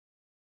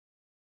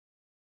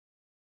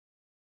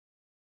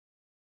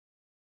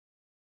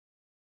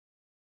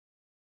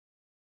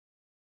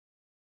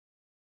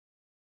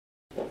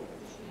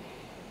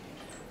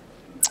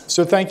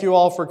So thank you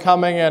all for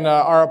coming, and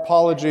our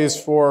apologies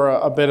for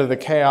a bit of the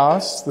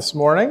chaos this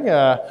morning.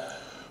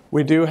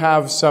 We do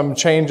have some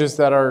changes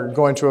that are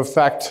going to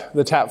affect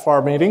the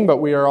TATFAR meeting, but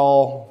we are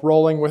all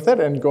rolling with it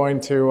and going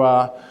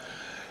to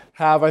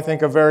have, I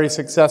think, a very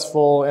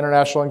successful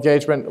international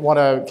engagement. I want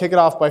to kick it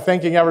off by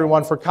thanking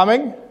everyone for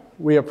coming.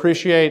 We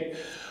appreciate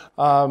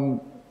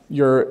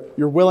your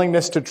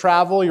willingness to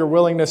travel, your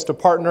willingness to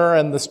partner,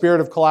 and the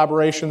spirit of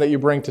collaboration that you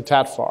bring to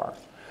TATFAR.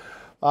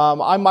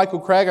 I'm Michael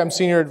Craig. I'm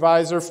Senior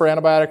Advisor for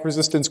Antibiotic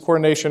Resistance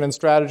Coordination and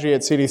Strategy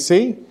at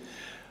CDC.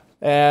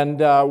 And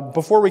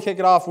before we kick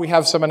it off, we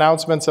have some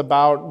announcements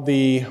about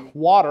the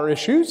water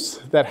issues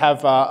that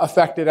have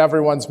affected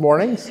everyone's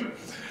mornings.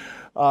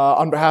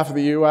 On behalf of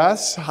the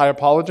U.S., I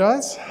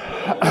apologize.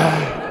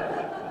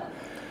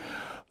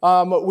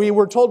 We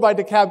were told by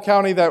DeKalb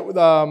County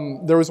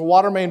that there was a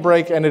water main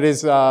break, and it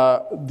is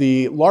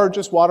the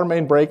largest water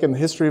main break in the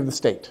history of the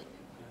state.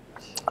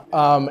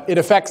 It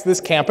affects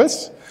this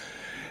campus.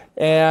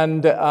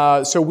 And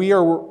so we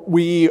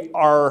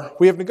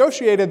have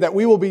negotiated that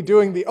we will be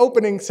doing the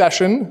opening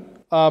session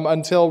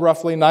until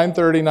roughly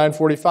 9:30,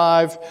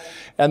 9:45,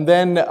 and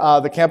then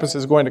the campus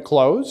is going to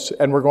close,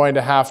 and we're going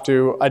to have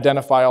to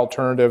identify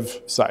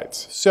alternative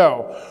sites.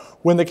 So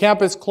when the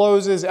campus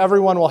closes,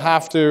 everyone will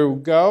have to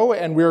go,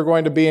 and we are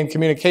going to be in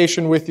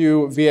communication with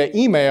you via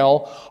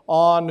email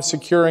on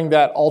securing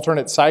that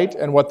alternate site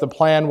and what the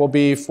plan will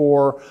be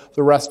for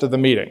the rest of the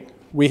meeting.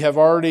 We have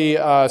already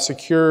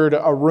secured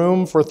a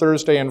room for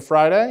Thursday and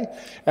Friday,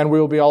 and we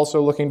will be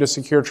also looking to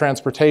secure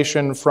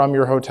transportation from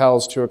your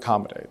hotels to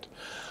accommodate.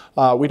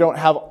 We don't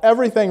have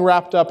everything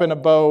wrapped up in a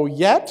bow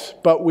yet,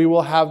 but we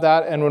will have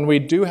that, and when we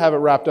do have it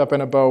wrapped up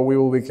in a bow, we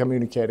will be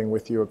communicating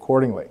with you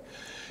accordingly.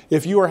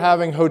 If you are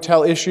having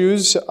hotel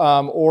issues,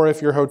 or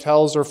if your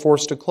hotels are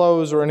forced to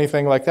close or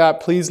anything like that,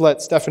 please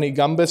let Stephanie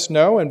Gumbus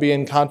know and be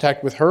in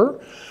contact with her.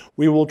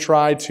 We will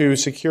try to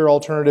secure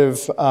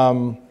alternative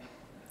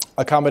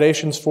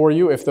accommodations for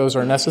you if those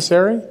are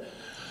necessary.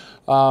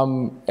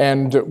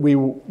 And we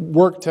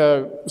work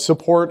to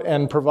support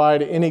and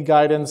provide any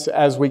guidance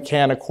as we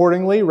can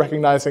accordingly,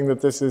 recognizing that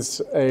this is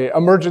an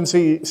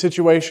emergency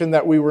situation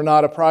that we were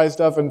not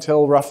apprised of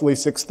until roughly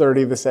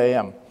 6:30 this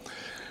a.m.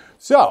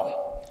 So,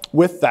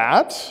 with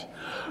that,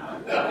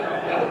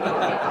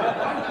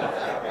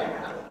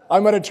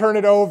 I'm going to turn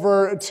it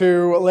over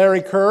to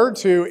Larry Kerr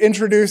to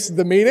introduce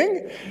the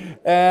meeting,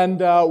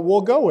 and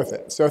we'll go with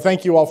it. So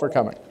thank you all for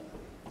coming.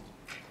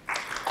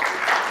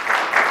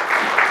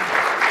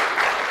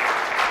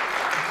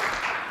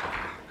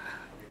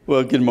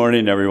 Well, good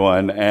morning,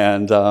 everyone.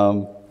 And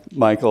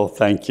Michael,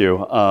 thank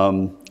you.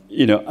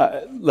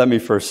 Let me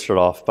first start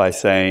off by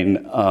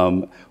saying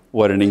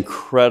what an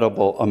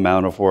incredible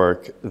amount of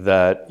work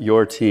that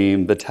your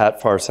team, the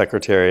TATFAR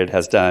Secretariat,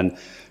 has done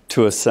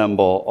to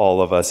assemble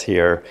all of us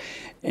here.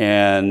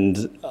 And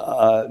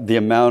the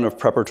amount of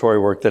preparatory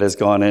work that has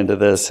gone into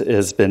this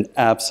has been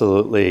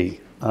absolutely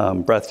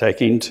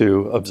breathtaking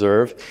to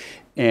observe.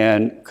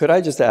 And could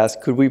I just ask,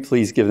 could we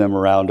please give them a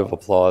round of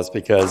applause,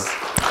 because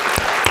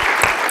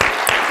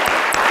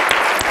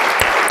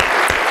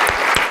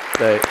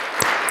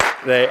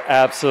they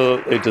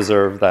absolutely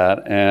deserve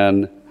that.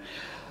 And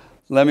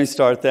let me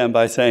start then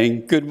by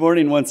saying good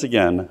morning once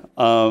again.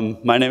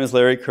 My name is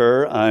Larry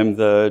Kerr. I'm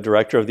the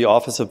Director of the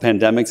Office of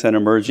Pandemics and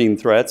Emerging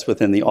Threats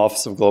within the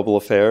Office of Global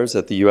Affairs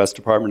at the U.S.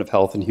 Department of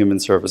Health and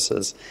Human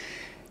Services.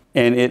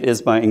 And it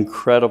is my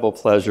incredible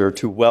pleasure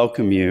to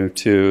welcome you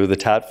to the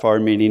TATFAR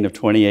meeting of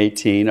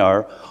 2018,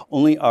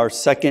 only our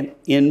second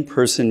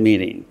in-person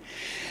meeting.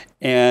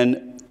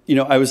 And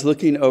I was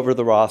looking over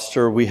the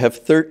roster. We have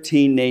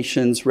 13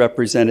 nations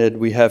represented.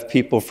 We have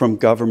people from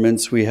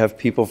governments. We have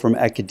people from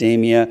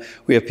academia.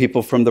 We have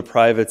people from the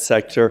private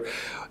sector.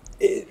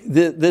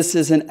 This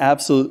is an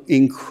absolute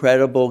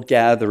incredible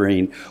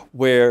gathering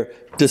where,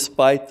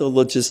 despite the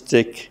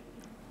logistic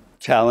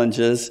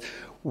challenges,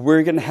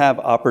 we're going to have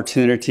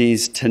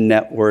opportunities to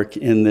network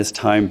in this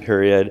time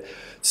period.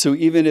 So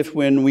even if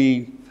when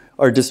we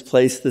are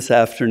displaced this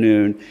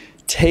afternoon,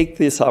 take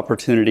this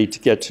opportunity to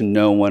get to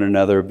know one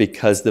another,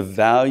 because the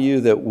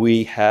value that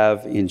we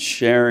have in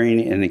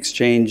sharing and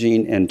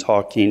exchanging and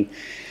talking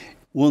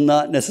will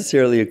not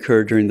necessarily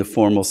occur during the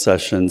formal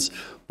sessions,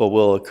 but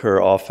will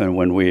occur often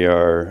when we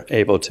are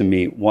able to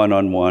meet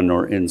one-on-one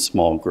or in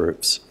small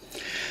groups.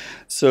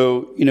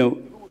 So,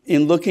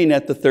 in looking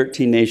at the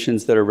 13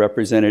 nations that are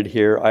represented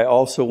here, I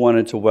also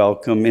wanted to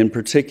welcome, in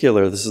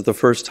particular, this is the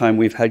first time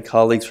we've had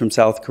colleagues from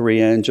South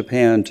Korea and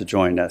Japan to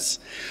join us.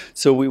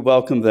 So we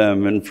welcome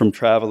them, and from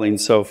traveling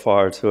so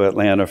far to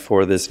Atlanta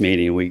for this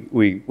meeting,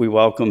 we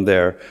welcome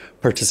their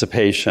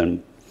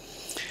participation.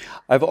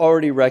 I've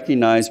already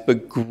recognized,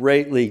 but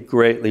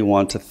greatly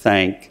want to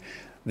thank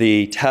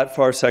the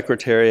TATFAR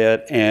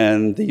Secretariat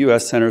and the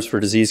U.S. Centers for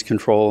Disease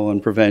Control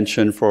and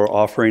Prevention for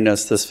offering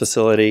us this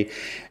facility,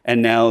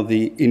 and now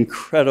the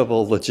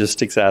incredible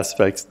logistics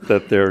aspects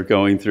that they're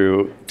going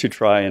through to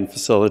try and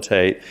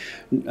facilitate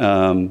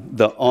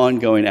the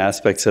ongoing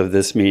aspects of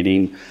this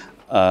meeting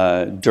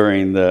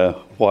during the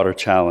water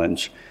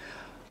challenge.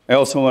 I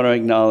also want to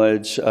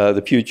acknowledge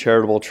the Pew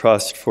Charitable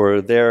Trust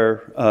for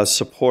their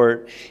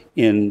support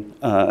in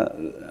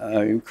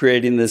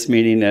creating this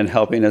meeting and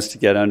helping us to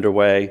get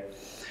underway.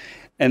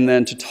 And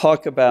then to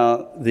talk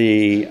about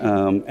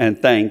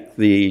and thank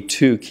the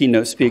two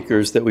keynote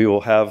speakers that we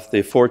will have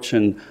the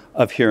fortune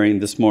of hearing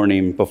this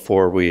morning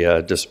before we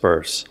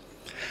disperse.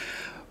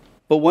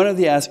 But one of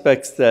the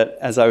aspects that,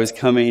 as I was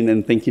coming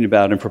and thinking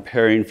about and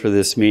preparing for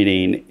this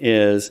meeting,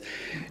 is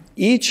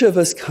each of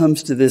us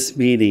comes to this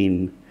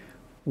meeting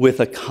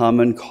with a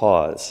common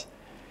cause.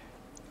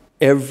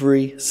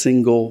 Every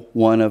single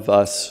one of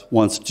us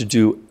wants to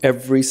do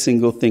every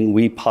single thing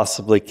we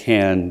possibly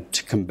can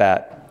to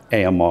combat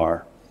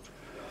AMR.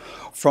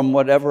 From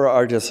whatever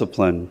our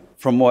discipline,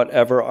 from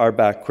whatever our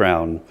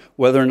background,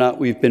 whether or not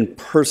we've been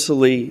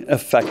personally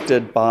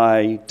affected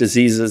by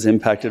diseases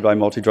impacted by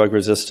multi-drug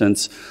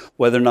resistance,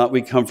 whether or not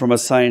we come from a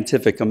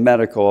scientific, a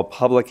medical, a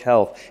public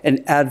health,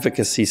 an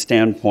advocacy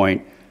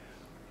standpoint,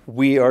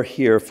 we are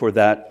here for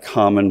that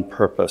common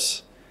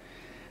purpose.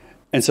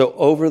 And so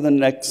over the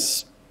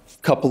next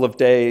couple of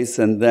days,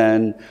 and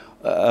then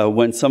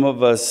when some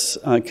of us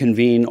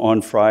convene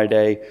on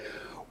Friday,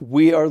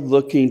 we are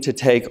looking to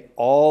take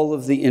all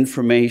of the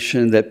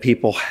information that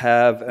people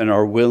have and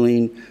are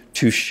willing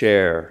to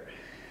share.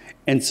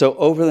 And so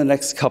over the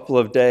next couple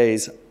of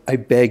days, I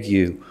beg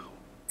you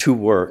to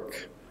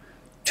work,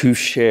 to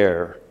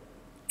share,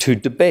 to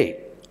debate,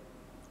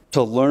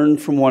 to learn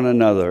from one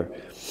another,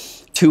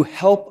 to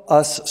help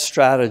us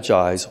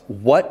strategize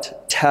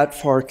what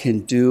TATFAR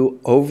can do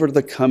over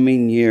the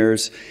coming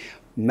years,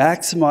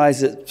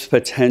 maximize its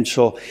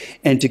potential,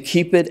 and to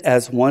keep it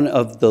as one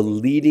of the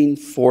leading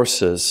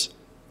forces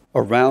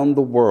around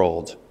the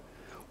world,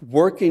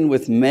 working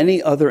with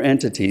many other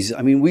entities.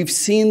 I mean, we've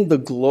seen the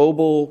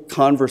global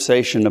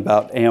conversation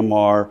about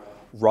AMR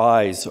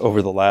rise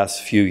over the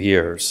last few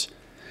years.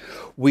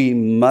 We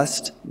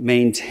must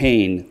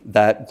maintain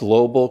that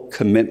global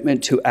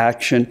commitment to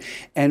action,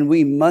 and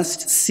we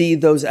must see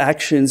those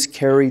actions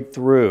carried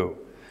through.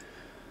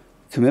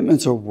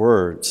 Commitments are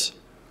words.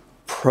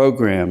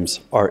 Programs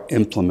are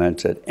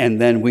implemented,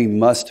 and then we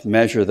must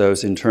measure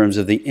those in terms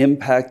of the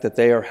impact that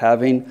they are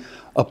having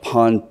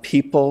upon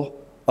people,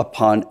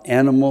 upon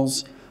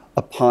animals,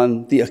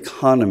 upon the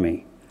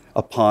economy,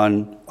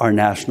 upon our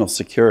national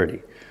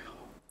security,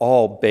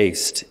 all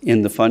based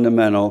in the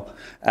fundamental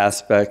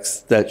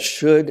aspects that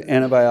should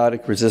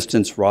antibiotic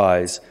resistance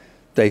rise,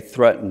 they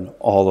threaten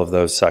all of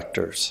those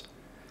sectors.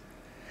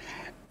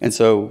 And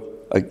so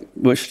I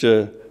wish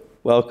to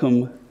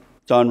welcome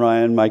John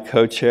Ryan, my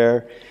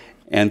co-chair,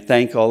 and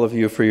thank all of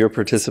you for your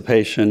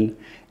participation,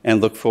 and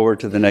look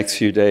forward to the next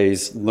few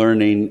days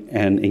learning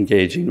and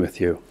engaging with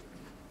you.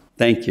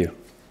 Thank you.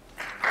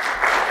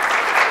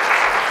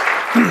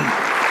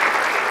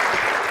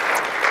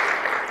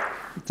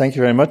 Thank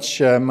you very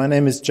much. My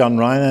name is John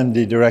Ryan. I'm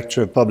the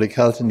Director of Public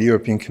Health in the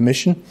European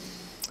Commission,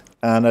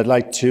 and I'd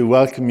like to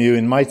welcome you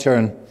in my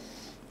turn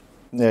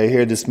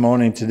here this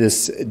morning to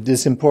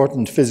this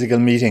important physical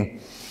meeting.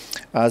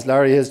 As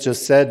Larry has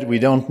just said, we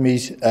don't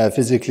meet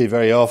physically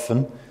very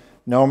often.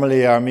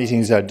 Normally our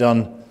meetings are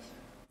done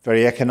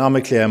very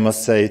economically, I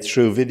must say,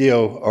 through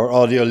video or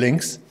audio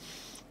links,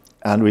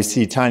 and we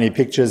see tiny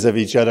pictures of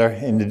each other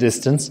in the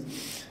distance.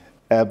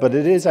 But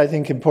it is, I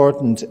think,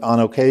 important on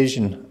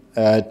occasion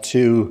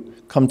to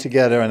come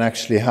together and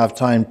actually have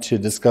time to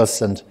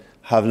discuss and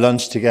have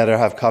lunch together,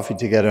 have coffee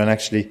together, and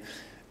actually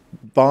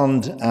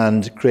bond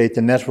and create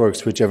the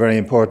networks which are very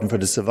important for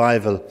the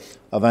survival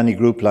of any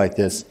group like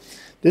this.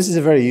 This is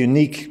a very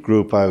unique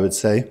group, I would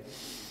say.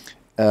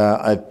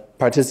 I've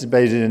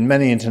participated in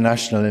many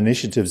international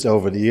initiatives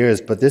over the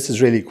years, but this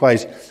is really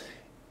quite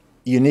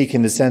unique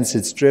in the sense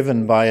it's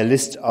driven by a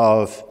list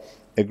of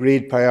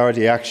agreed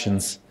priority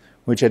actions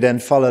which are then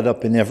followed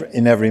up in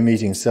every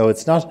meeting. So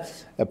it's not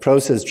a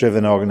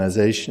process-driven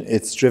organisation,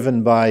 it's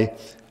driven by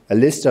a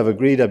list of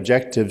agreed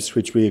objectives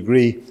which we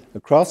agree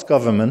across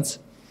governments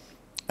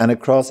and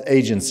across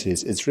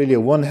agencies. It's really a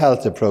One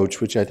Health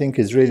approach, which I think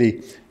is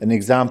really an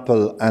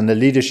example and a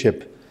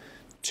leadership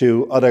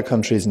to other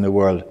countries in the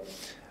world.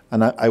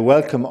 And I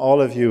welcome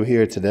all of you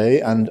here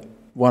today and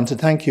want to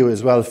thank you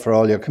as well for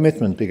all your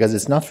commitment, because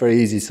it's not very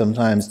easy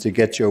sometimes to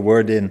get your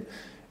word in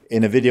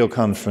a video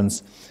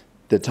conference.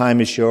 The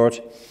time is short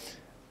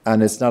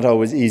and it's not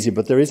always easy,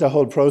 but there is a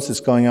whole process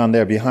going on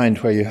there behind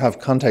where you have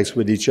contacts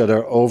with each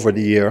other over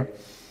the year.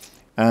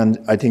 And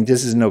I think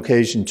this is an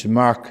occasion to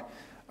mark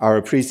our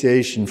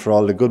appreciation for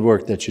all the good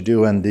work that you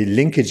do and the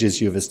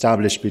linkages you've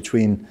established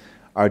between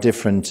our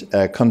different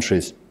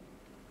countries.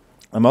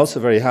 I'm also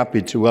very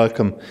happy to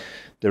welcome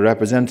the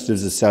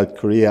representatives of South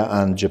Korea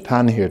and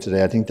Japan here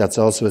today. I think that's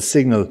also a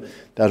signal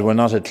that we're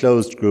not a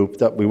closed group,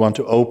 that we want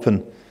to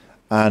open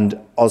and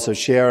also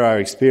share our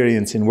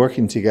experience in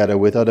working together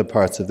with other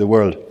parts of the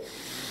world.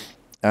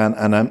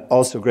 And I'm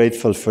also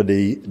grateful for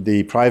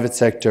the private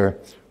sector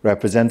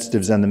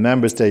representatives and the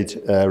member state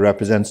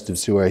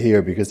representatives who are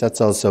here, because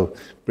that also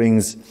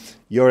brings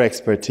your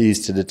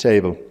expertise to the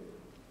table.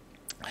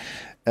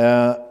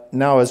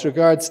 Now, as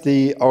regards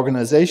the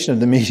organisation of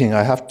the meeting,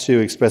 I have to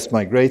express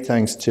my great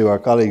thanks to our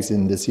colleagues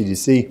in the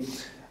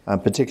CDC,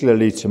 and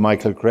particularly to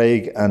Michael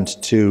Craig and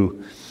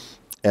to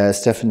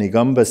Stephanie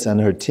Gumbas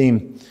and her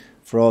team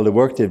for all the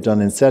work they've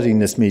done in setting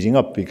this meeting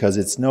up, because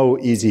it's no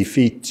easy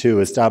feat to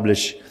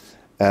establish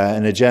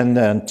an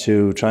agenda and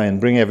to try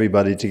and bring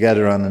everybody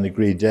together on an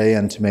agreed day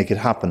and to make it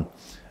happen.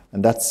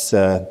 And that's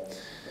a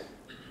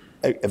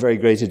very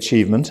great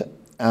achievement.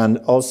 And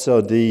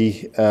also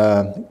the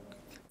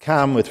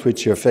calm with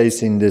which you're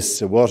facing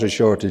this water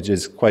shortage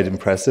is quite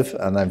impressive,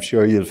 and I'm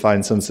sure you'll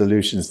find some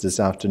solutions this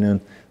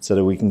afternoon so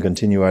that we can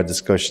continue our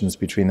discussions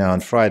between now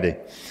and Friday.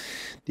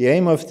 The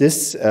aim of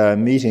this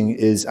meeting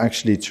is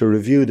actually to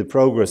review the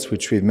progress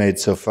which we've made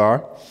so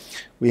far.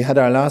 We had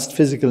our last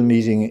physical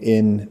meeting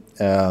in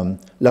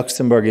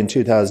Luxembourg in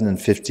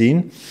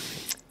 2015,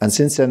 and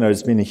since then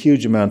there's been a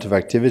huge amount of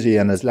activity,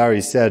 and as Larry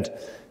said,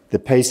 the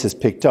pace has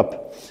picked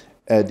up.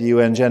 The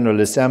UN General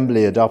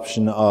Assembly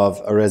adoption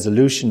of a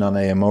resolution on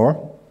AMR,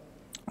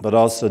 but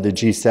also the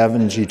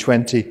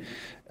G7,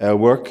 G20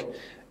 work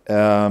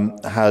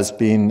has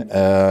been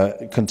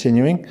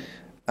continuing.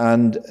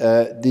 And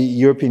the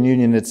European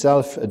Union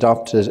itself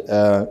adopted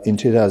in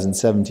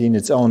 2017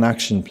 its own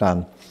action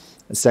plan,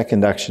 a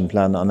second action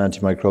plan on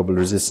antimicrobial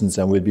resistance,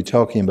 and we'll be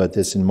talking about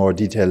this in more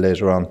detail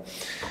later on.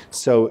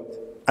 So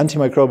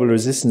antimicrobial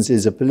resistance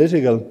is a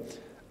political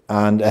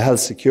and a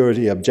health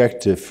security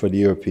objective for the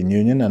European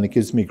Union, and it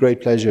gives me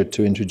great pleasure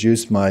to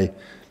introduce my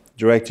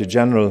Director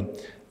General,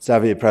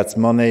 Xavier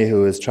Prats-Monné,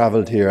 who has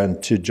travelled here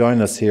and to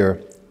join us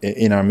here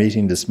in our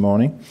meeting this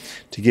morning,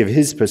 to give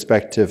his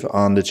perspective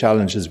on the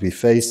challenges we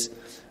face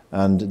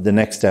and the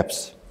next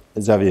steps.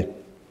 Xavier.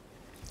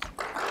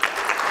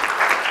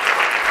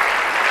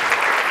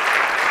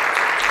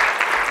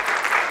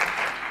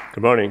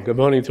 Good morning. Good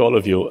morning to all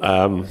of you.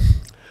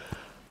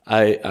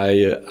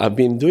 I've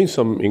been doing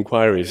some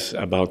inquiries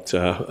about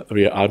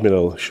Rear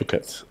Admiral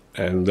Schuchat,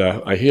 and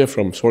I hear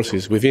from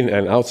sources within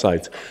and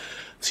outside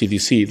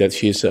CDC that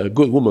she's a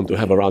good woman to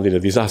have around in a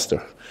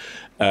disaster.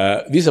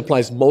 This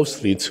applies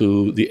mostly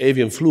to the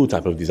avian flu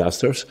type of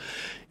disasters.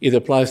 It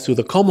applies to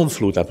the common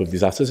flu type of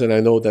disasters, and I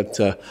know that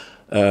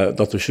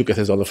Dr. Schuchat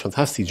has done a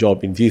fantastic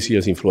job in this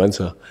year's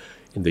influenza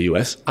in the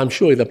US. I'm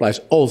sure it applies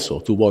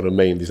also to water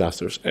main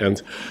disasters.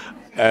 And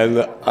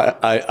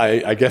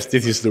I guess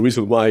this is the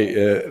reason why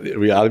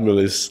Rear Admiral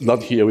is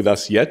not here with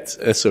us yet.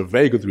 It's a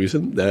very good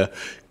reason.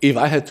 If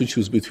I had to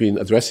choose between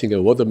addressing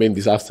a water main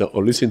disaster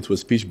or listening to a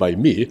speech by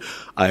me,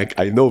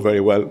 I know very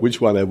well which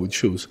one I would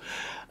choose.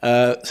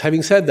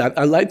 Having said that,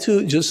 I'd like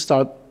to just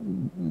start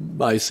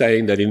by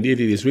saying that indeed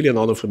it is really an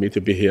honor for me to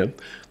be here,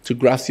 to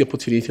grasp the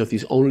opportunity of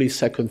this only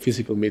second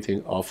physical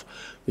meeting of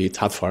the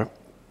TATFAR.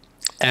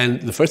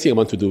 And the first thing I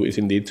want to do is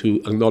indeed to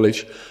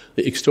acknowledge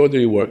the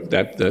extraordinary work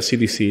that the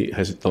CDC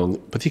has done,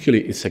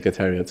 particularly its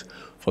secretariat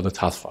for the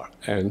TATFAR.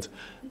 And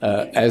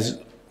as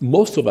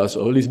most of us,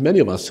 or at least many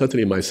of us,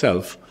 certainly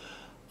myself,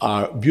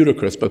 are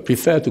bureaucrats but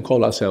prefer to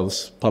call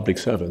ourselves public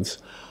servants,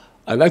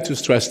 I'd like to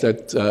stress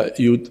that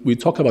we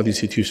talk about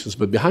institutions,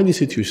 but behind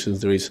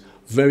institutions there is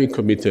very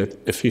committed,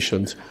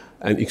 efficient,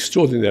 and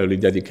extraordinarily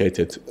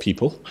dedicated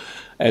people.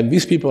 And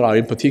these people are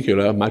in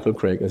particular, Michael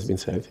Craig has been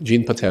said,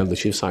 Jean Patel, the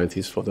chief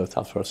scientist for the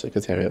TATFAR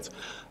Secretariat,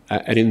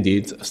 and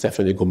indeed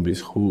Stephanie Gumbas,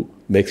 who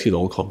makes it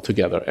all come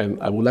together.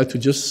 And I would like to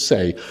just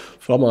say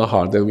from our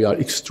heart that we are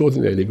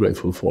extraordinarily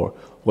grateful for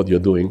what you're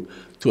doing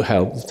to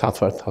help the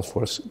TATFAR Task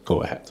Force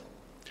go ahead.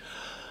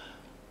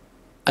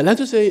 I'd like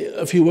to say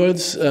a few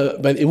words,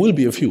 but it will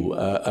be a few.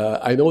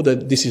 I know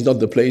that this is not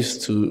the place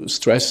to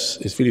stress,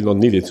 it's really not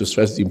needed to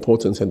stress the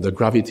importance and the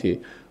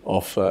gravity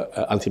of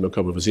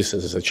antimicrobial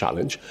resistance as a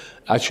challenge.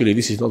 Actually,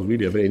 this is not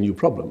really a very new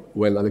problem.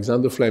 When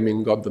Alexander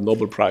Fleming got the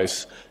Nobel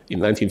Prize in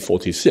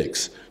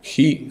 1946,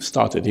 he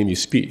started in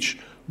his speech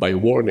by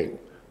warning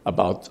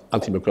about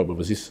antimicrobial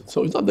resistance.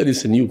 So it's not that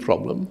it's a new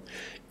problem,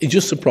 it's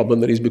just a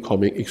problem that is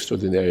becoming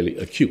extraordinarily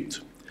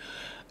acute.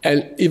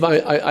 And if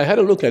I had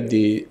a look at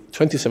the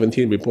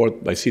 2017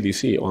 report by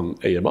CDC on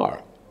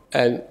AMR,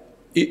 and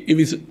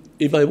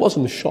if I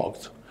wasn't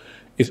shocked,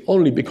 it's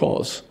only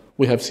because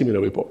we have similar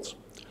reports.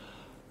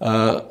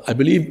 I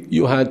believe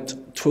you had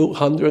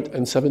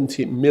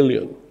 270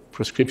 million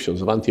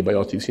prescriptions of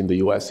antibiotics in the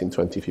US in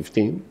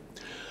 2015.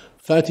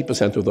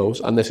 30% of those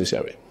are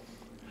necessary.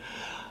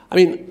 I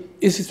mean,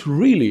 is it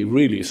really,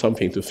 really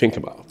something to think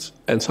about,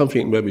 and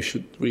something where we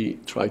should really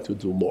try to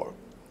do more?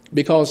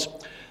 Because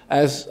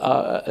as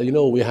you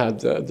know, we had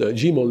the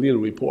Jim O'Neill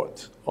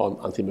report on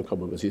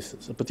antimicrobial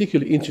resistance, a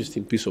particularly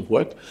interesting piece of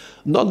work,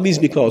 not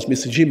least because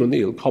Mr. Jim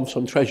O'Neill comes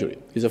from Treasury.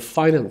 He's a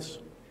finance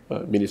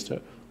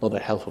minister, not a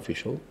health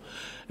official.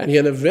 And he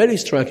had a very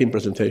striking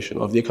presentation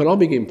of the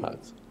economic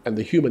impact and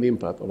the human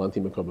impact of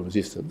antimicrobial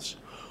resistance,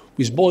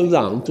 which boiled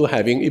down to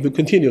having, if we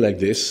continue like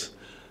this,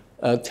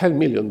 10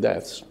 million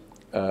deaths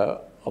on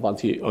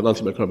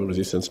antimicrobial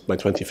resistance by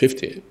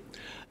 2050.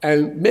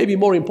 And maybe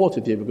more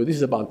importantly, because this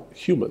is about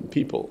human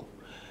people,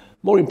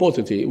 more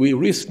importantly, we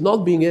risk not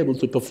being able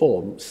to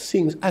perform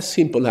things as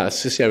simple as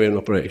cesarean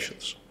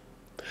operations.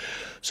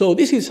 So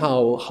this is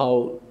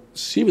how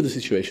see what the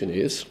situation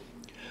is,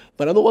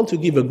 but I don't want to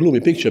give a gloomy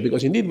picture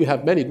because indeed we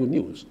have many good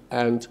news,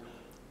 and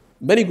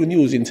many good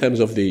news in terms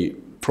of the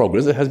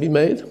progress that has been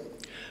made,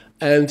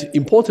 and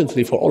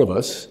importantly for all of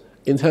us,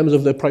 in terms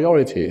of the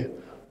priority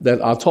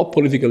that our top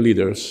political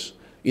leaders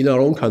in our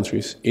own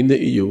countries, in the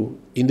EU,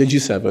 in the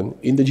G7,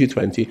 in the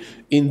G20,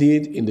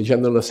 indeed in the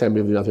General Assembly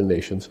of the United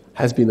Nations,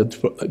 has been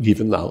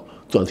given now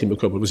to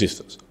antimicrobial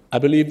resistance. I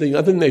believe the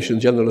United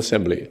Nations General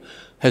Assembly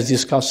has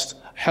discussed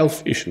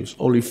health issues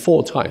only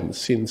 4 times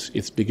since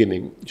its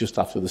beginning, just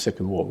after the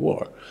Second World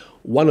War.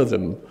 One of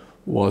them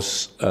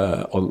was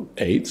on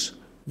AIDS.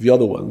 The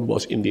other one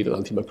was indeed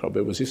on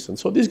antimicrobial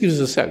resistance. So this gives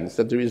us a sense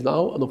that there is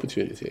now an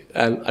opportunity.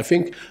 And I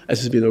think, as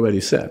has been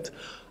already said,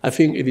 I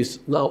think it is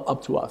now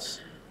up to us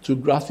to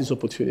grasp this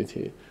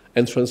opportunity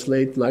and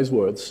translate nice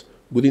words,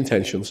 good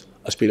intentions,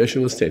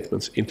 aspirational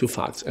statements into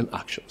facts and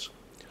actions.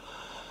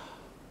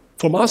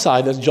 From our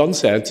side, as John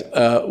said,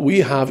 we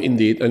have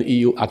indeed an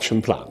EU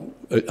action plan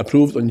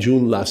approved in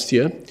June last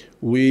year.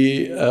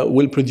 We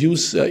will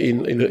produce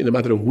in a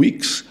matter of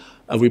weeks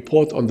a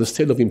report on the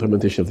state of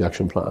implementation of the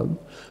action plan.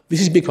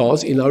 This is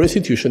because in our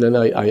institution, and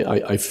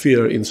I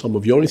fear in some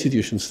of your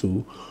institutions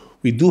too,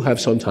 we do have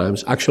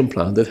sometimes action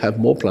plans that have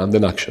more plan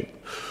than action.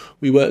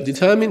 We were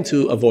determined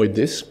to avoid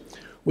this.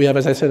 We have,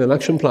 as I said, an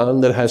action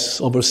plan that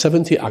has over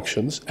 70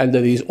 actions and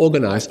that is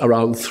organized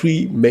around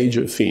 3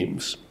 major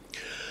themes.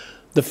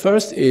 The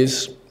first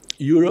is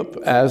Europe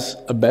as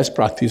a best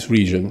practice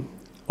region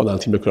on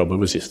antimicrobial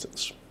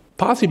resistance.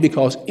 Partly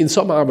because in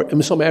some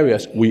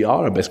areas we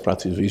are a best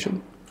practice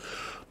region,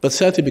 but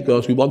certainly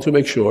because we want to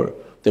make sure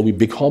that we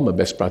become a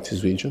best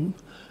practice region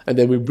and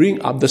that we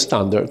bring up the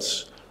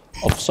standards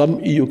of some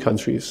EU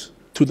countries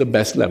to the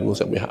best levels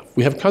that we have.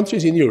 We have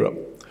countries in Europe.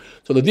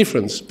 So the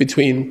difference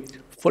between,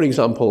 for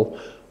example,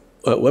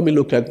 when we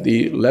look at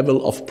the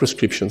level of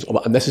prescriptions, of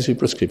unnecessary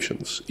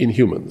prescriptions in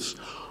humans,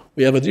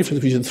 we have a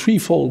difference between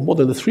threefold, more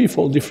than a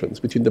threefold difference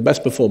between the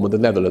best performer, the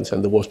Netherlands,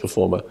 and the worst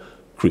performer,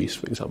 Greece,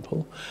 for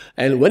example.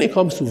 And when it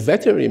comes to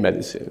veterinary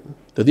medicine,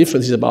 the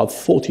difference is about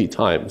 40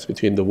 times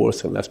between the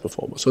worst and best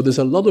performer. So there's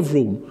a lot of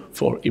room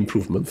for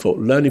improvement, for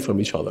learning from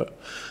each other.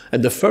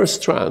 And the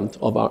first strand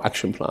of our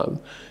action plan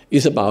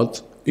is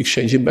about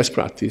exchanging best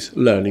practice,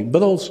 learning,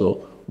 but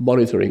also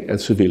monitoring and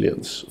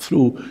surveillance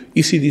through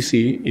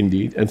ECDC,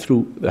 indeed, and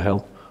through the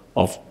help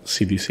of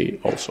CDC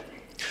also.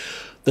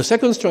 The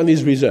second strand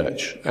is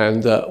research,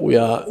 and we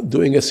are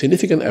doing a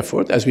significant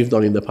effort, as we've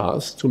done in the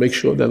past, to make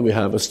sure that we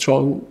have a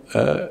strong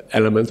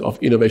element of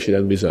innovation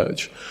and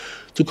research,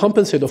 to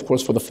compensate, of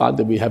course, for the fact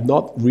that we have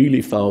not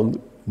really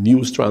found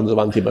new strands of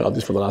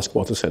antibiotics for the last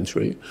quarter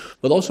century,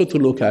 but also to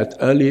look at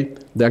early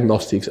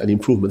diagnostics and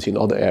improvements in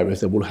other areas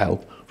that will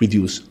help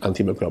reduce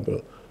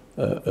antimicrobial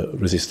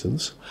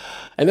resistance.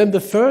 And then the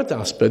third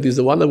aspect is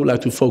the one I would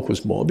like to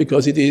focus more,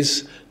 because it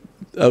is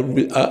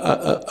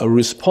a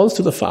response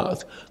to the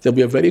fact that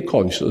we are very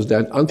conscious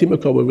that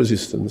antimicrobial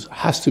resistance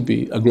has to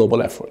be a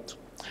global effort.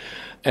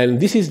 And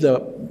this is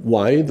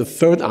why the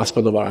third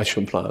aspect of our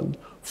action plan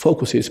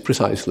focuses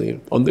precisely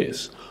on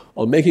this,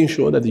 on making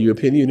sure that the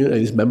European Union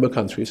and its member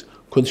countries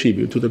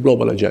contribute to the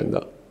global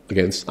agenda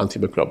against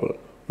antimicrobial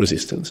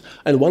resistance.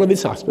 And one of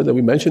its aspects that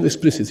we mentioned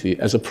explicitly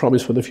as a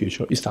promise for the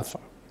future is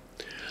TATFAR.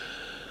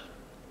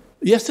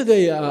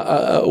 Yesterday,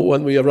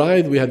 when we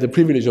arrived, we had the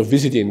privilege of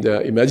visiting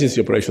the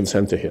Emergency Operations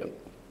Center here.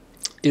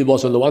 It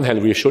was, on the one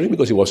hand, reassuring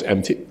because it was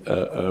empty.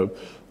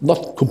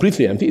 Not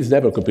completely empty, it's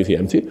never completely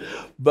empty,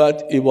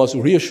 but it was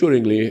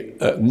reassuringly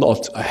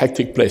not a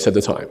hectic place at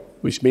the time,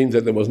 which means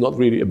that there was not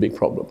really a big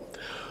problem.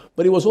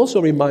 But it was also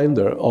a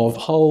reminder of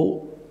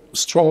how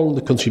strong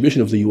the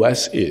contribution of the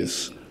US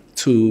is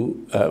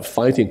to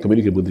fighting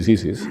communicable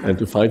diseases and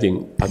to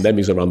fighting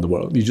pandemics around the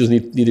world. You just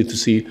needed to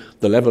see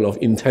the level of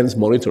intense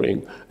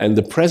monitoring and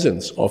the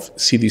presence of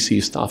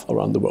CDC staff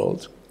around the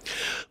world.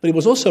 But it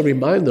was also a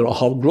reminder of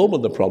how global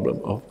the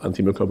problem of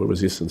antimicrobial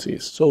resistance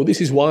is. So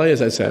this is why,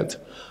 as I said,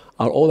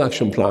 our own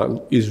action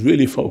plan is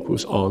really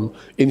focused on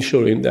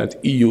ensuring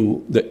that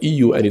the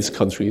EU and its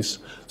countries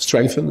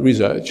strengthen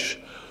research,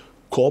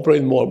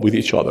 cooperate more with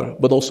each other,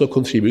 but also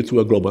contribute to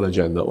a global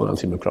agenda on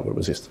antimicrobial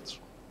resistance.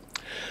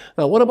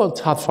 Now, what about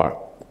TATFAR?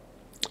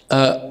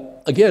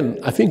 Again,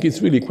 I think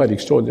it's really quite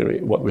extraordinary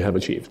what we have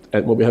achieved.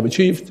 And what we have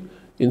achieved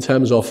in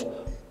terms of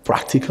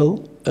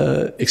practical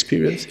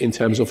experience, in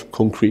terms of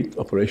concrete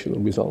operational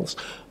results.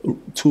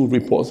 2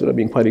 reports that have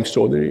been quite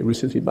extraordinary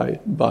recently by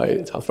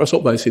TATFAR, so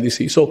by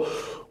CDC. So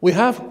we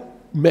have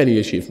many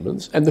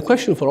achievements. And the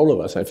question for all of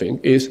us, I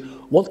think, is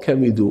what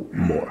can we do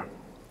more?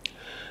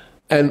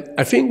 And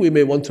I think we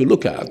may want to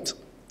look at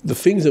the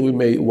things that we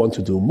may want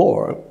to do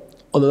more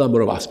on a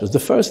number of aspects. The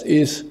first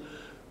is,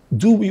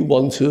 do we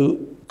want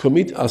to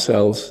commit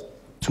ourselves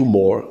to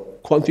more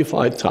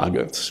quantified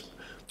targets,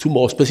 to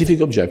more specific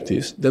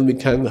objectives than we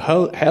can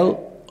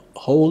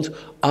hold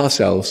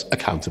ourselves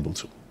accountable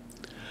to?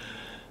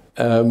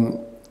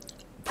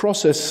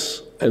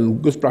 Process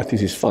and good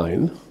practice is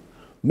fine.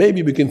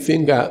 Maybe we can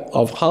think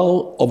of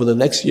how, over the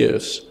next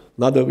years,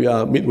 now that we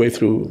are midway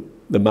through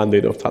the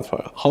mandate of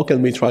TATFAR? How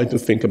can we try to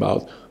think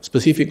about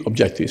specific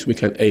objectives we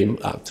can aim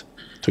at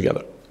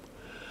together?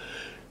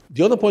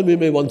 The other point we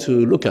may want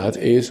to look at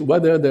is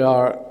whether there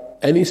are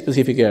any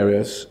specific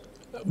areas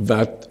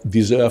that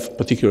deserve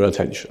particular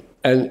attention.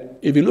 And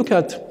if you look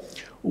at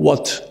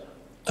what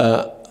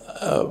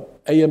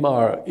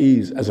AMR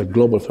is as a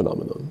global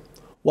phenomenon,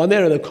 one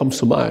area that comes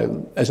to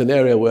mind as an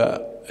area where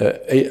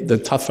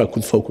the TATFAR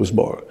could focus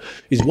more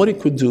is what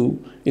it could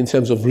do in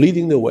terms of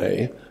leading the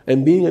way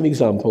and being an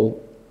example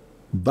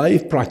by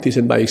practice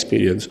and by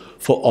experience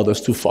for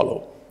others to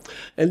follow.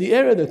 And the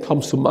area that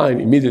comes to mind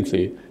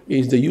immediately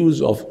is the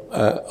use of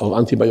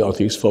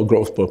antibiotics for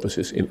growth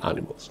purposes in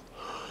animals.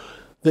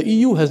 The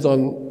EU has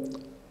done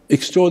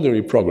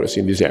extraordinary progress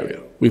in this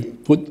area.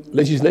 We've put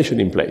legislation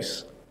in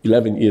place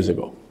 11 years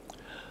ago.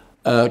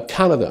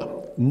 Canada,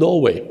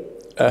 Norway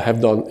have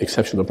done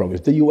exceptional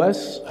progress. The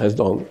US has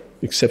done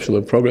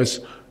exceptional progress,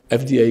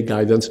 FDA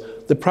guidance.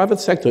 The private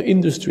sector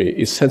industry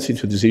is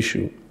sensitive to this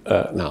issue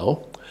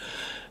now.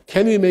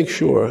 Can we make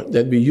sure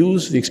that we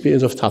use the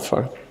experience of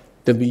TATFAR,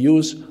 that we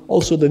use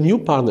also the new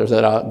partners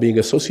that are being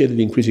associated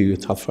increasingly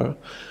with TATFAR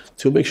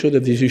to make sure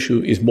that this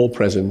issue is more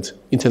present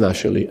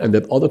internationally and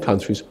that other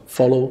countries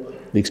follow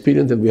the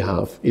experience that we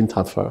have in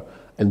TATFAR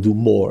and do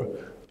more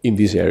in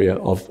this area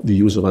of the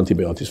use of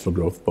antibiotics for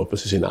growth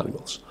purposes in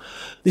animals.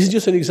 This is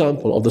just an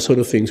example of the sort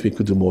of things we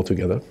could do more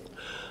together.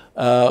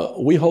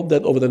 We hope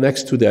that over the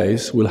next 2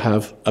 days we'll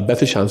have a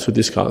better chance to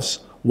discuss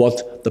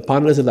what the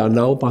partners that are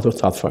now part of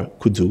TATFAR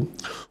could do,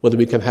 whether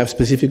we can have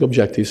specific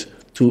objectives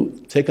to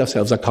take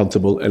ourselves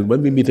accountable, and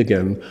when we meet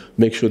again,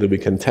 make sure that we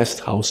can test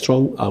how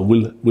strong our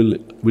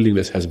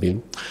willingness has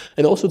been,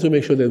 and also to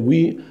make sure that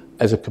we,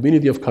 as a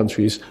community of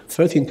countries,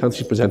 13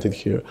 countries presented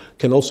here,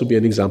 can also be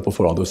an example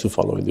for others to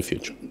follow in the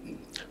future.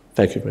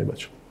 Thank you very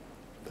much.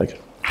 Thank you.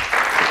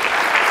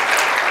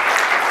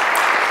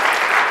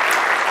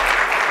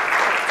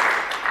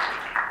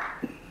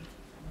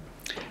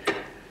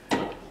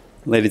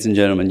 Ladies and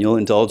gentlemen, you'll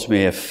indulge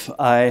me if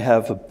I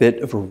have a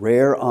bit of a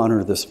rare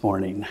honor this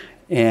morning.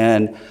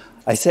 And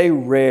I say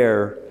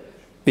rare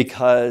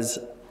because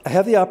I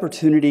have the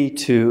opportunity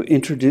to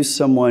introduce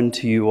someone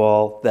to you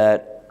all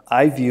that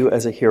I view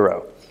as a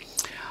hero.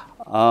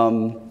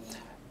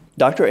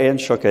 Dr. Anne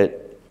Schuchat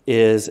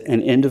is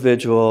an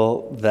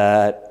individual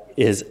that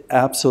is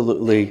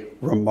absolutely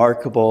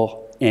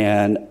remarkable,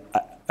 and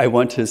I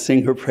want to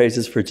sing her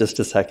praises for just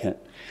a second.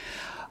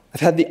 I've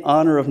had the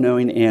honor of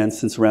knowing Anne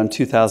since around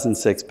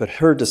 2006, but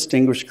her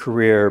distinguished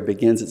career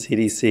begins at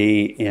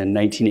CDC in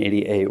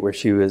 1988, where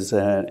she was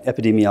an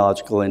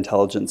epidemiological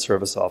intelligence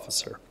service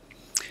officer.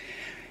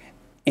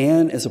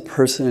 Anne, as a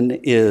person,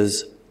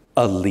 is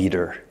a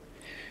leader.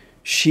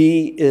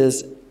 She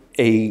is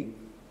a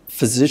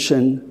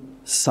physician,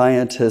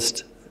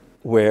 scientist,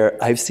 where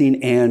I've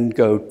seen Anne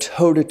go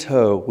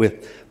toe-to-toe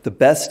with the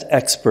best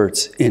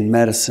experts in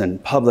medicine,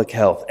 public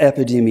health,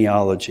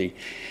 epidemiology,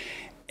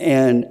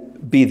 and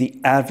be the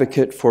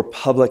advocate for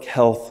public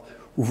health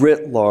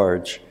writ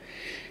large.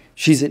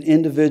 She's an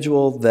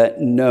individual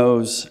that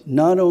knows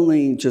not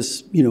only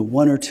just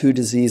one or two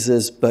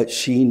diseases, but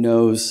she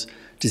knows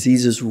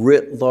diseases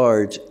writ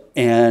large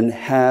and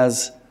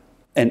has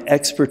an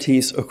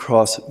expertise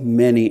across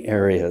many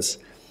areas.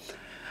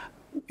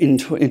 In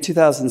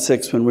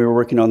 2006, when we were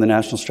working on the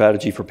National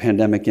Strategy for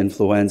Pandemic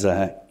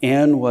Influenza,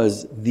 Anne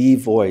was the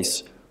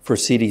voice for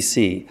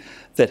CDC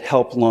that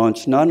helped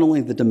launch not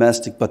only the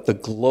domestic but the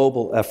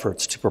global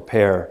efforts to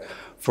prepare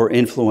for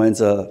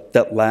influenza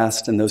that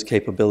last, and those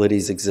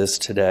capabilities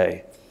exist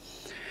today.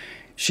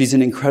 She's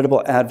an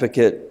incredible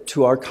advocate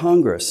to our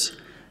Congress,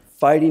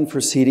 fighting for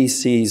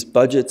CDC's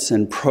budgets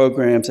and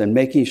programs and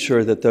making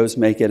sure that those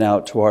make it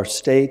out to our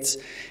states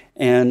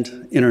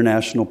and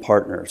international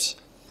partners.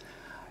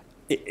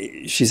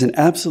 She's an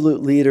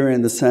absolute leader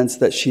in the sense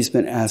that she's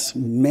been asked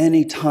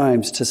many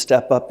times to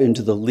step up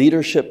into the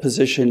leadership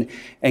position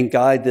and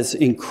guide this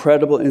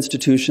incredible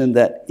institution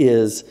that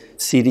is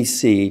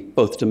CDC,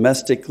 both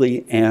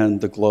domestically and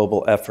the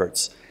global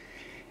efforts.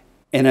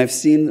 And I've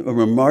seen a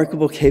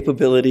remarkable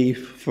capability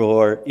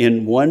for,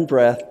 in one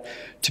breath,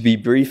 to be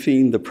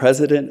briefing the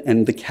president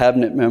and the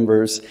cabinet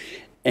members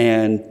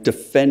and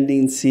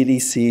defending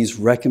CDC's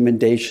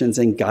recommendations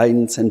and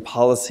guidance and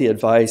policy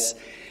advice,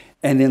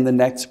 and in the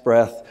next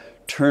breath,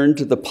 turn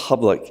to the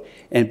public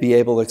and be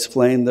able to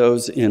explain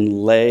those in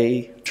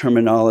lay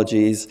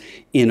terminologies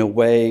in a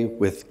way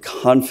with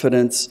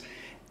confidence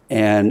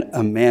and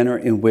a manner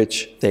in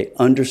which they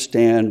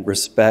understand,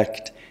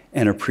 respect,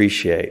 and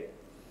appreciate.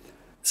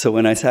 So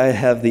when I say I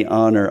have the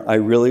honor, I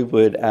really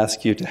would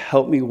ask you to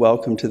help me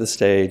welcome to the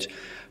stage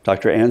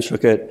Dr. Anne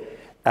Schuchat,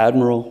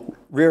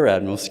 Rear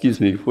Admiral,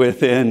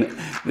 within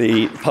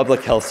the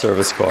Public Health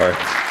Service Corps.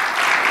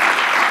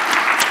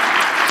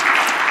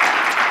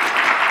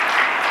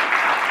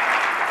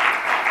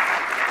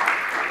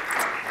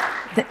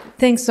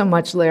 Thanks so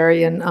much,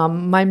 Larry. And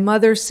my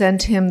mother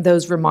sent him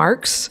those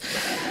remarks.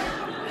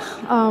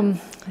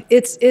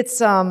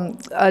 It's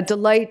a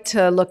delight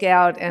to look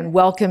out and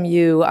welcome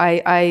you.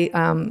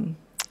 I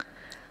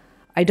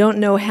I don't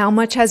know how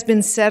much has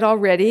been said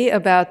already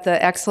about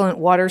the excellent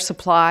water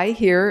supply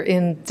here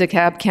in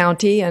DeKalb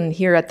County and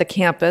here at the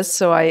campus,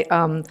 so I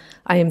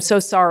am so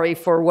sorry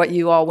for what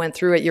you all went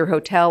through at your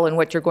hotel and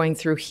what you're going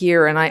through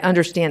here, and I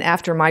understand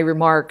after my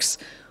remarks,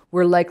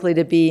 we're likely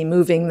to be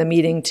moving the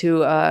meeting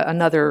to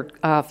another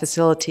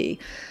facility.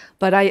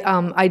 But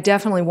I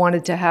definitely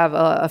wanted to have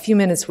a few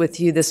minutes with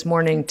you this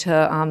morning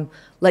to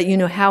let you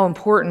know how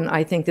important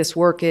I think this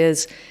work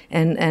is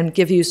and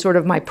give you sort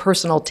of my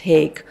personal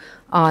take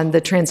on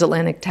the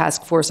Transatlantic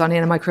Taskforce on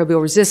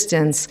Antimicrobial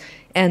Resistance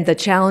and the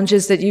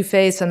challenges that you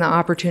face and the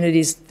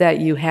opportunities that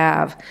you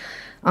have.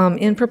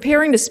 In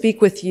preparing to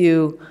speak with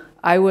you,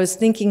 I was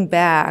thinking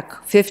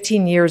back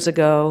 15 years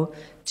ago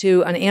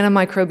to an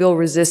antimicrobial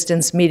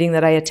resistance meeting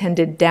that I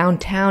attended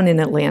downtown in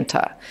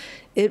Atlanta.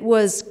 It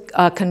was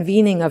a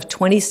convening of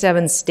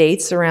 27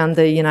 states around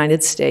the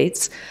United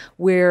States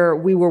where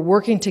we were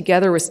working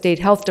together with state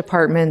health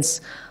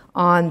departments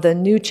on the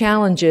new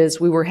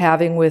challenges we were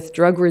having with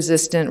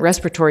drug-resistant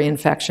respiratory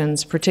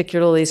infections,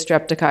 particularly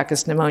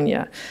Streptococcus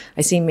pneumonia.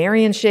 I see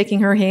Marion shaking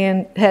her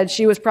head.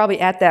 She was probably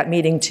at that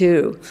meeting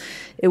too.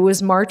 It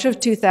was March of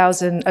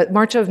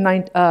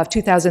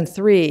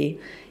 2003,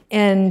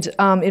 and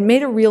it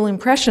made a real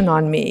impression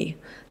on me.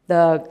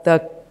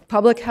 The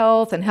public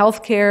health and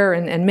healthcare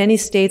and many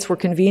states were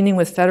convening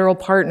with federal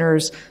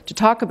partners to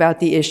talk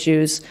about the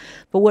issues.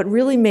 But what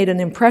really made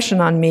an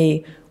impression on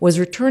me was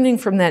returning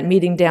from that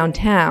meeting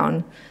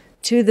downtown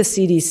to the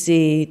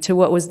CDC, to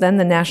what was then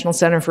the National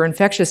Center for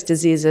Infectious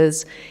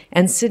Diseases,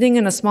 and sitting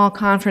in a small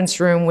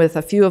conference room with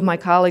a few of my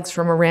colleagues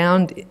from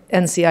around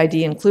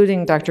NCID,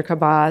 including Dr.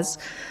 Kabaz,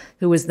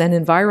 who was then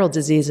in viral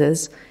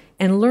diseases,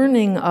 and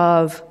learning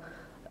of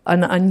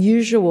an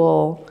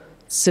unusual,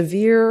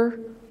 severe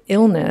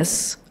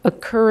illness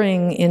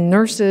occurring in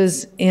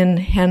nurses in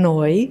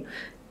Hanoi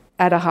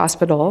at a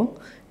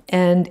hospital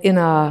and in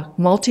a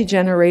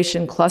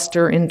multi-generation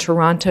cluster in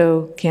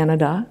Toronto,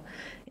 Canada,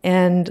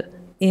 and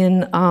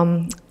in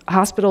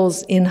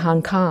hospitals in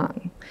Hong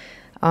Kong.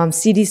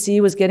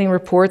 CDC was getting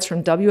reports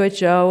from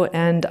WHO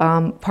and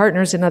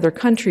partners in other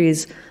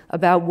countries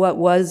about what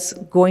was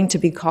going to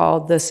be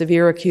called the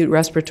severe acute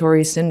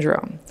respiratory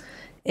syndrome,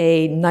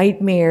 a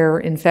nightmare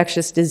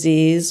infectious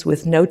disease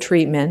with no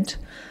treatment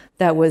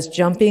that was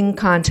jumping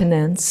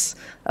continents,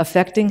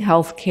 affecting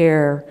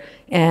healthcare,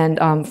 and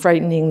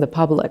frightening the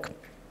public.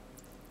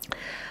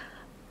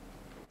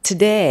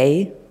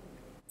 Today,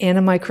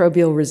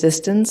 antimicrobial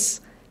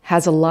resistance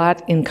has a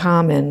lot in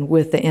common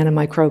with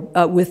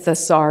the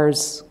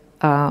SARS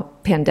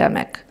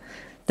pandemic.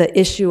 The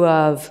issue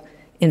of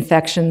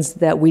infections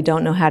that we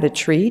don't know how to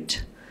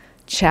treat,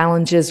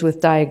 challenges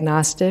with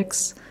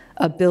diagnostics,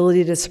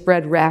 ability to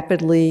spread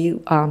rapidly,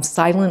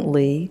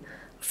 silently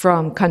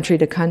from country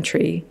to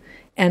country,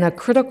 and a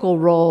critical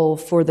role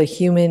for the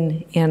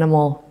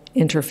human-animal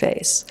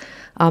interface.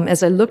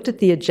 As I looked at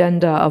the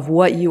agenda of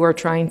what you are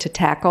trying to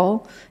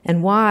tackle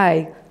and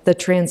why the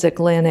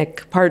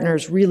transatlantic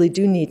partners really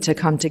do need to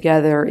come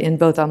together in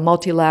both a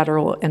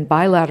multilateral and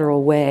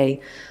bilateral way,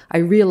 I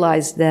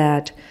realized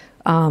that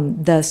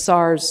the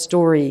SARS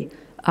story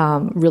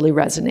really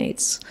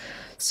resonates.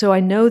 So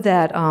I know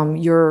that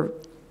your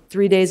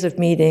 3 days of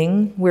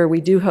meeting, where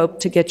we do hope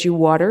to get you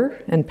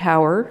water and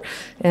power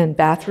and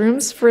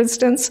bathrooms, for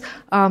instance,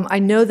 I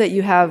know that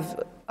you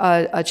have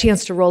a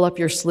chance to roll up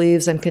your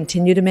sleeves and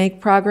continue to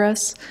make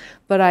progress,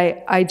 but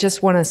I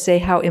just want to say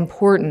how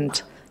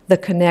important the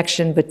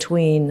connection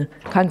between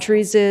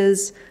countries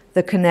is,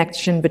 the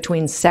connection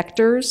between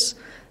sectors,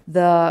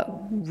 the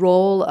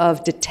role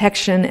of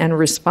detection and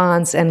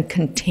response and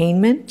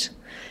containment,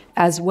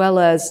 as well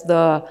as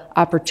the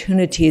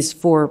opportunities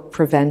for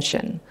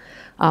prevention.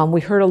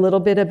 We heard a little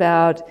bit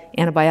about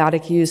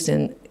antibiotic use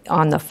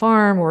on the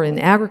farm or in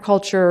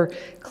agriculture.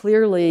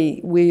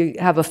 Clearly, we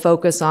have a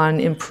focus on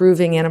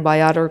improving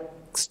antibiotic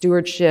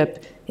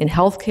stewardship in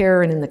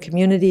healthcare and in the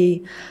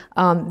community.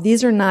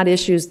 These are not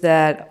issues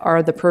that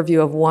are the purview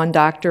of one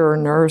doctor or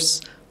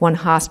nurse, one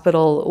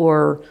hospital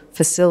or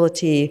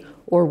facility,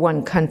 or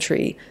one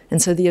country.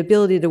 And so the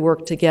ability to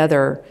work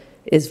together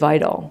is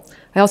vital.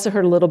 I also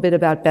heard a little bit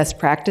about best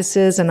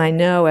practices, and I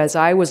know as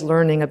I was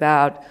learning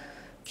about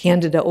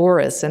Candida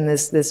auris and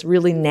this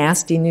really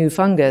nasty new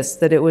fungus,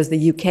 that it was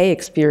the UK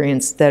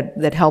experience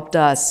that helped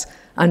us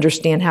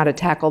understand how to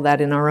tackle that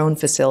in our own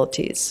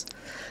facilities.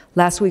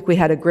 Last week we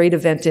had a great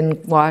event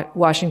in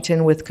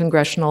Washington with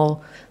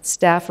congressional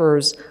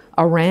staffers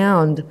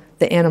around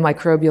the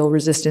antimicrobial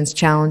resistance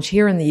challenge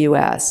here in the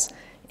US,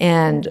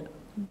 and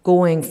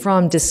going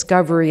from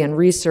discovery and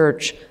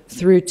research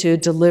through to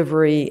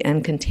delivery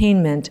and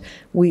containment,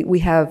 we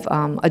have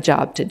a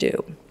job to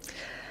do.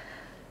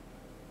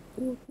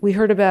 We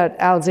heard about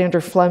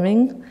Alexander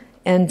Fleming,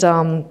 and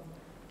I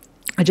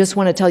just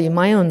want to tell you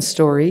my own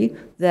story,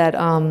 that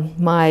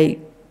my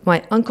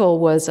uncle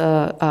was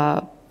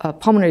a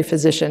pulmonary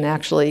physician,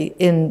 actually,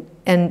 and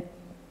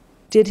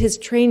did his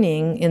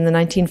training in the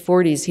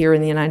 1940s here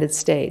in the United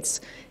States,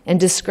 and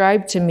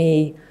described to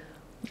me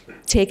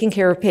taking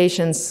care of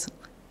patients,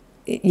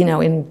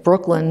 in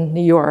Brooklyn,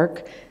 New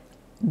York,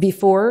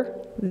 before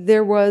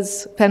there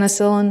was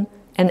penicillin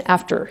and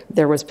after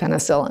there was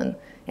penicillin,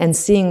 and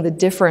seeing the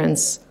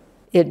difference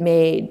it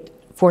made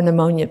for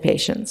pneumonia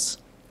patients.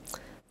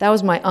 That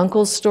was my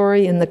uncle's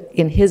story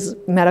in his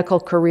medical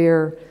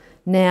career.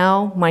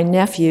 Now, my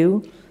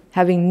nephew,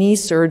 having knee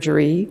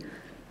surgery,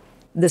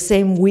 the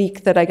same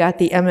week that I got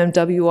the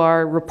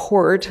MMWR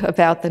report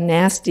about the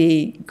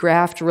nasty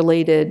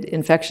graft-related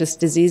infectious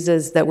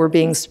diseases that were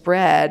being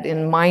spread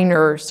in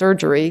minor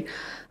surgery,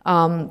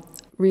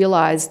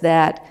 realized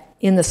that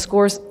in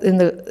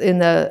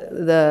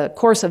the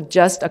course of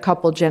just a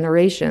couple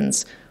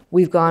generations,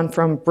 we've gone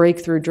from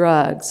breakthrough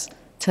drugs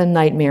to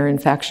nightmare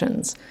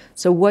infections.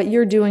 So what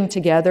you're doing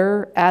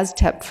together as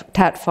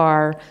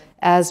TATFAR,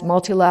 as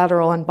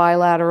multilateral and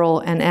bilateral,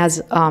 and as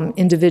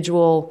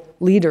individual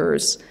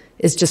leaders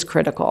is just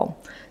critical.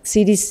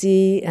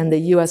 CDC and the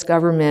US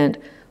government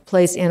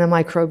place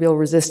antimicrobial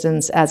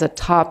resistance as a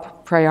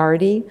top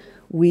priority.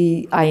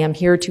 I am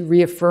here to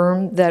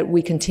reaffirm that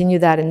we continue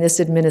that in this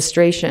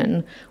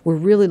administration. We're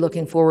really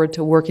looking forward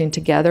to working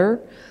together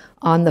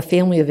on the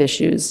family of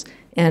issues.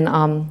 And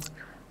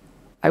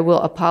I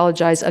will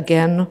apologize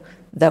again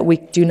that we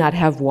do not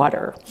have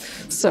water.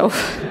 So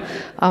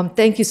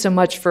thank you so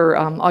much for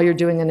all you're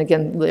doing. And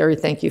again, Larry,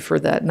 thank you for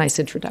that nice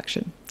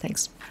introduction.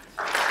 Thanks.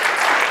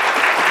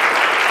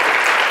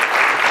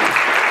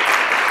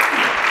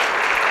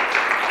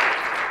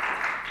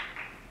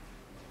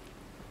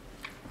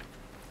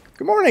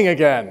 Good morning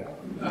again.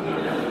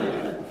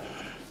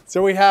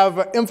 So we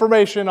have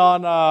information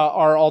on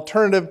our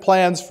alternative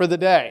plans for the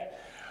day.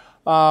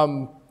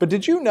 But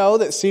did you know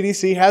that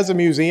CDC has a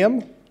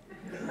museum?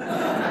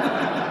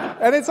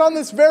 And it's on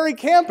this very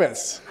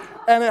campus.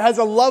 And it has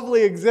a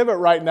lovely exhibit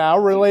right now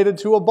related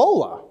to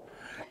Ebola.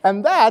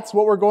 And that's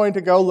what we're going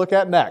to go look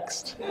at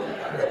next.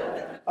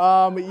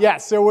 So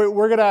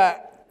we're going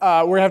to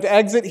have to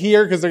exit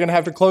here because they're going to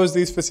have to close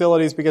these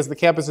facilities because the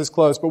campus is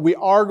closed. But we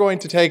are going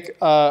to take,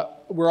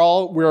 we're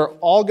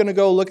all going to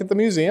go look at the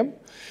museum.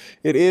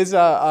 It is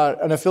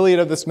an affiliate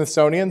of the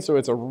Smithsonian, so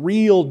it's a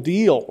real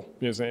deal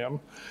museum.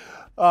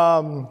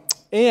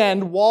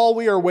 And while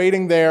we are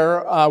waiting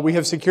there, we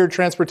have secured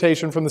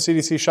transportation from the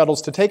CDC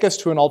shuttles to take us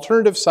to an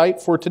alternative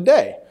site for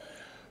today.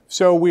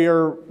 So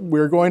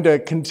we're going to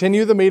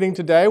continue the meeting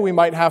today. We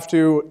might have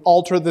to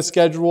alter the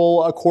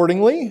schedule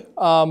accordingly,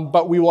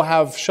 but we will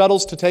have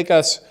shuttles to take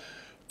us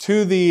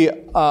to the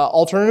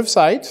alternative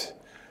site.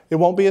 It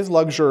won't be as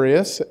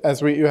luxurious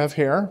as what you have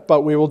here,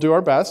 but we will do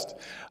our best.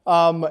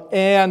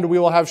 And we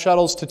will have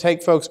shuttles to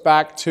take folks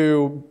back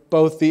to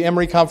both the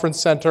Emory Conference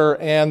Center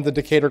and the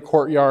Decatur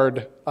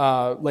Courtyard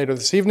later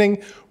this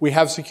evening. We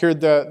have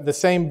secured the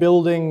same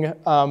building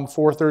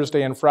for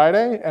Thursday and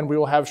Friday, and we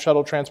will have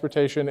shuttle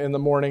transportation in the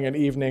morning and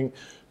evening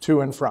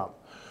to and from.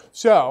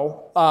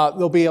 So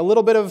there'll be a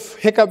little bit of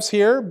hiccups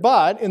here,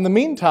 but in the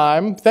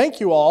meantime,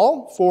 thank you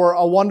all for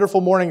a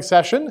wonderful morning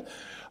session.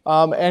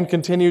 And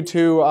continue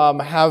to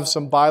have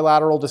some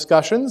bilateral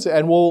discussions.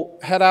 And we'll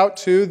head out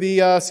to the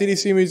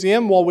CDC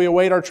Museum while we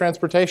await our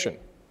transportation.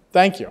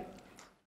 Thank you.